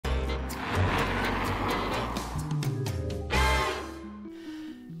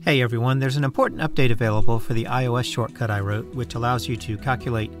Hey everyone, there's an important update available for the iOS shortcut I wrote, which allows you to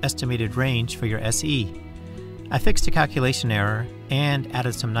calculate estimated range for your SE. I fixed a calculation error and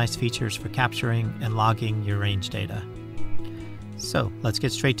added some nice features for capturing and logging your range data. So let's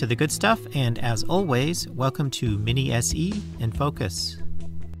get straight to the good stuff, and as always, welcome to Mini SE in Focus.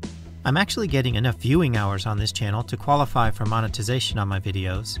 I'm actually getting enough viewing hours on this channel to qualify for monetization on my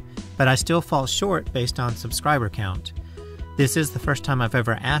videos, but I still fall short based on subscriber count. This is the first time I've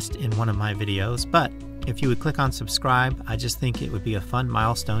ever asked in one of my videos, but if you would click on subscribe, I just think it would be a fun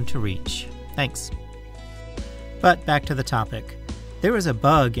milestone to reach. Thanks. But back to the topic. There was a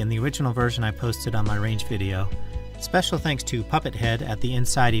bug in the original version I posted on my range video. Special thanks to PuppetHead at the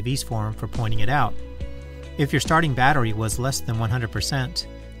Inside EVs forum for pointing it out. If your starting battery was less than 100%,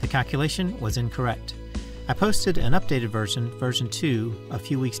 the calculation was incorrect. I posted an updated version 2, a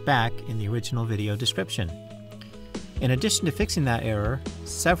few weeks back in the original video description. In addition to fixing that error,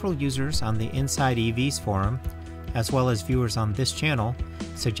 several users on the Inside EVs forum, as well as viewers on this channel,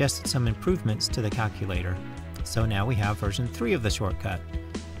 suggested some improvements to the calculator. So now we have version 3 of the shortcut.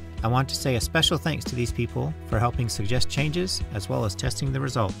 I want to say a special thanks to these people for helping suggest changes as well as testing the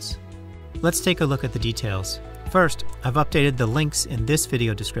results. Let's take a look at the details. First, I've updated the links in this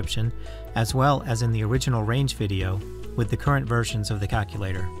video description as well as in the original range video with the current versions of the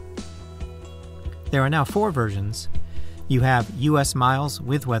calculator. There are now 4 versions. You have US miles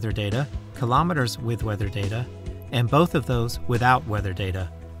with weather data, kilometers with weather data, and both of those without weather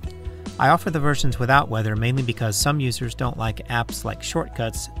data. I offer the versions without weather mainly because some users don't like apps like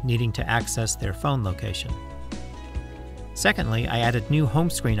shortcuts needing to access their phone location. Secondly, I added new home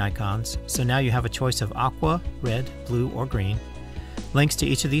screen icons, so now you have a choice of aqua, red, blue, or green. Links to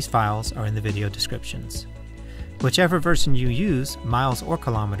each of these files are in the video descriptions. Whichever version you use, miles or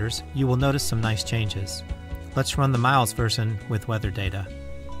kilometers, you will notice some nice changes. Let's run the miles version with weather data.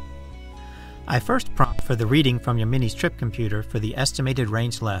 I first prompt for the reading from your mini strip computer for the estimated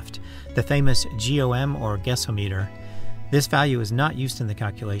range left, the famous GOM or guessometer. This value is not used in the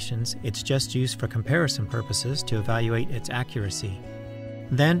calculations, it's just used for comparison purposes to evaluate its accuracy.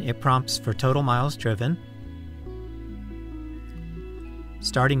 Then it prompts for total miles driven,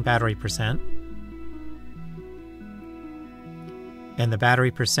 starting battery percent, and the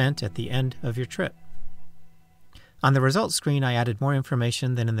battery percent at the end of your trip. On the results screen, I added more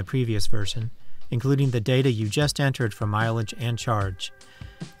information than in the previous version, including the data you just entered for mileage and charge.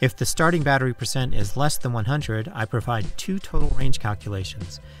 If the starting battery percent is less than 100, I provide 2 total range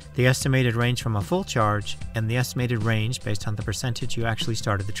calculations, the estimated range from a full charge and the estimated range based on the percentage you actually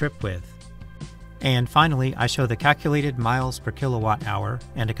started the trip with. And finally, I show the calculated miles per kilowatt hour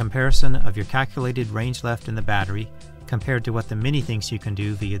and a comparison of your calculated range left in the battery compared to what the Mini thinks you can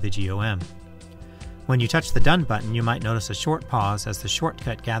do via the GOM. When you touch the Done button, you might notice a short pause as the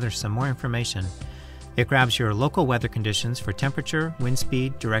shortcut gathers some more information. It grabs your local weather conditions for temperature, wind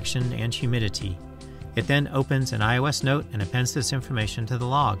speed, direction, and humidity. It then opens an iOS note and appends this information to the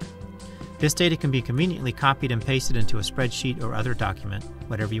log. This data can be conveniently copied and pasted into a spreadsheet or other document,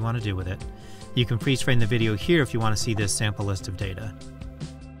 whatever you want to do with it. You can freeze frame the video here if you want to see this sample list of data.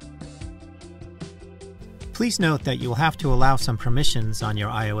 Please note that you will have to allow some permissions on your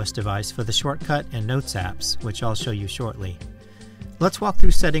iOS device for the shortcut and notes apps, which I'll show you shortly. Let's walk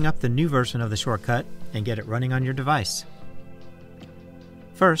through setting up the new version of the shortcut and get it running on your device.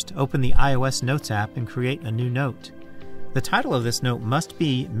 First, open the iOS Notes app and create a new note. The title of this note must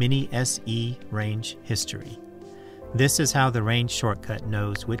be Mini SE Range History. This is how the range shortcut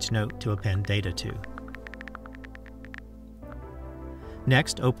knows which note to append data to.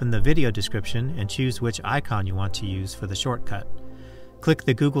 Next, open the video description and choose which icon you want to use for the shortcut. Click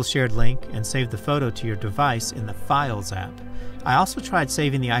the Google shared link and save the photo to your device in the Files app. I also tried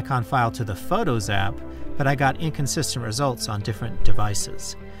saving the icon file to the Photos app, but I got inconsistent results on different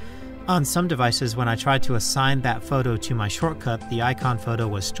devices. On some devices, when I tried to assign that photo to my shortcut, the icon photo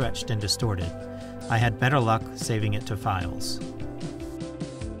was stretched and distorted. I had better luck saving it to Files.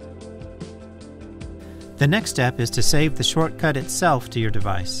 The next step is to save the shortcut itself to your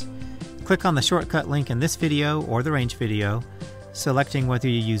device. Click on the shortcut link in this video or the range video, selecting whether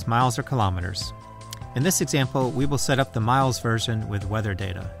you use miles or kilometers. In this example, we will set up the miles version with weather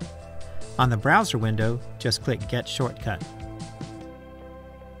data. On the browser window, just click Get Shortcut.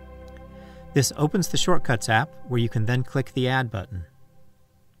 This opens the Shortcuts app, where you can then click the Add button.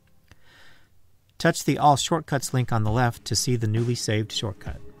 Touch the All Shortcuts link on the left to see the newly saved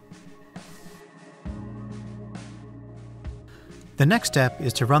shortcut. The next step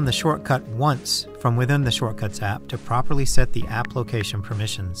is to run the shortcut once from within the Shortcuts app to properly set the app location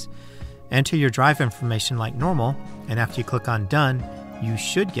permissions. Enter your drive information like normal, and after you click on Done, you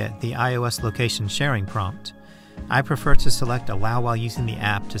should get the iOS location sharing prompt. I prefer to select Allow while using the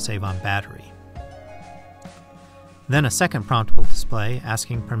app to save on battery. Then a second prompt will display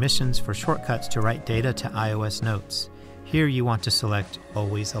asking permissions for shortcuts to write data to iOS notes. Here you want to select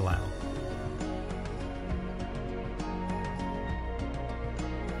Always Allow.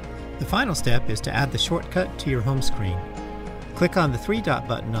 The final step is to add the shortcut to your home screen. Click on the three-dot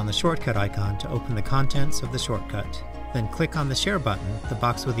button on the shortcut icon to open the contents of the shortcut. Then click on the Share button, the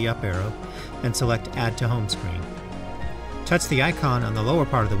box with the up arrow, and select Add to Home Screen. Touch the icon on the lower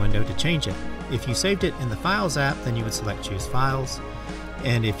part of the window to change it. If you saved it in the Files app, then you would select Choose Files,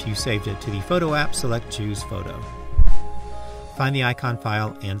 and if you saved it to the Photo app, select Choose Photo. Find the icon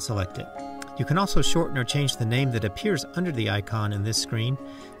file and select it. You can also shorten or change the name that appears under the icon in this screen,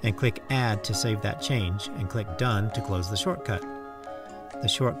 and click Add to save that change, and click Done to close the shortcut. The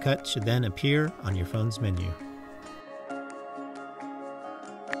shortcut should then appear on your phone's menu.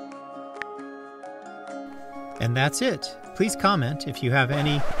 And that's it. Please comment if you have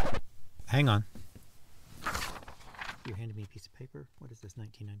any... Hang on. You handed me a piece of paper. What is this,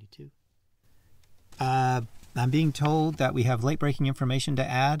 1992? I'm being told that we have late-breaking information to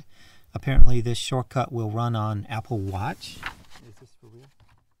add. Apparently this shortcut will run on Apple Watch. Is this for real?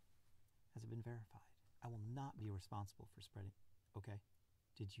 Has it been verified? I will not be responsible for spreading. Okay.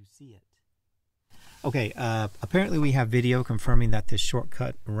 Did you see it? Okay, apparently we have video confirming that this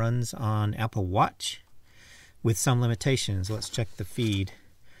shortcut runs on Apple Watch with some limitations. Let's check the feed.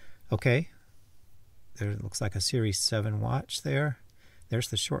 Okay, there looks like a Series 7 watch there. There's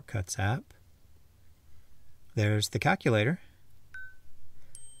the Shortcuts app. There's the calculator.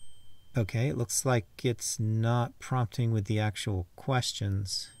 Okay, it looks like it's not prompting with the actual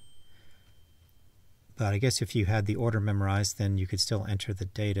questions. But I guess if you had the order memorized, then you could still enter the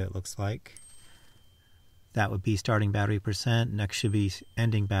data, it looks like. That would be starting battery percent. Next should be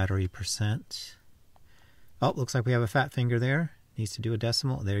ending battery percent. Oh, looks like we have a fat finger there. Needs to do a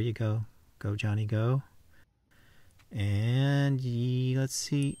decimal. There you go. Go, Johnny, go. And let's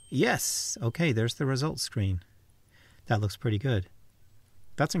see. Yes! Okay, there's the results screen. That looks pretty good.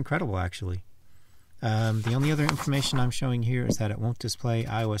 That's incredible, actually. The only other information I'm showing here is that it won't display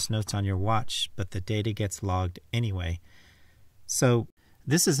iOS notes on your watch, but the data gets logged anyway. So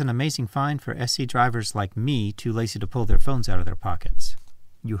this is an amazing find for SE drivers like me, too lazy to pull their phones out of their pockets.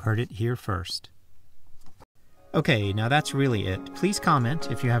 You heard it here first. Okay, now that's really it. Please comment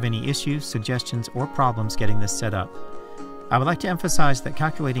if you have any issues, suggestions, or problems getting this set up. I would like to emphasize that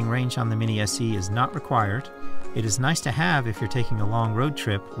calculating range on the Mini SE is not required. It is nice to have if you're taking a long road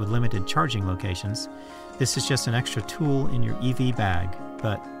trip with limited charging locations. This is just an extra tool in your EV bag,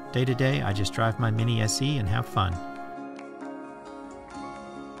 but day to day I just drive my Mini SE and have fun.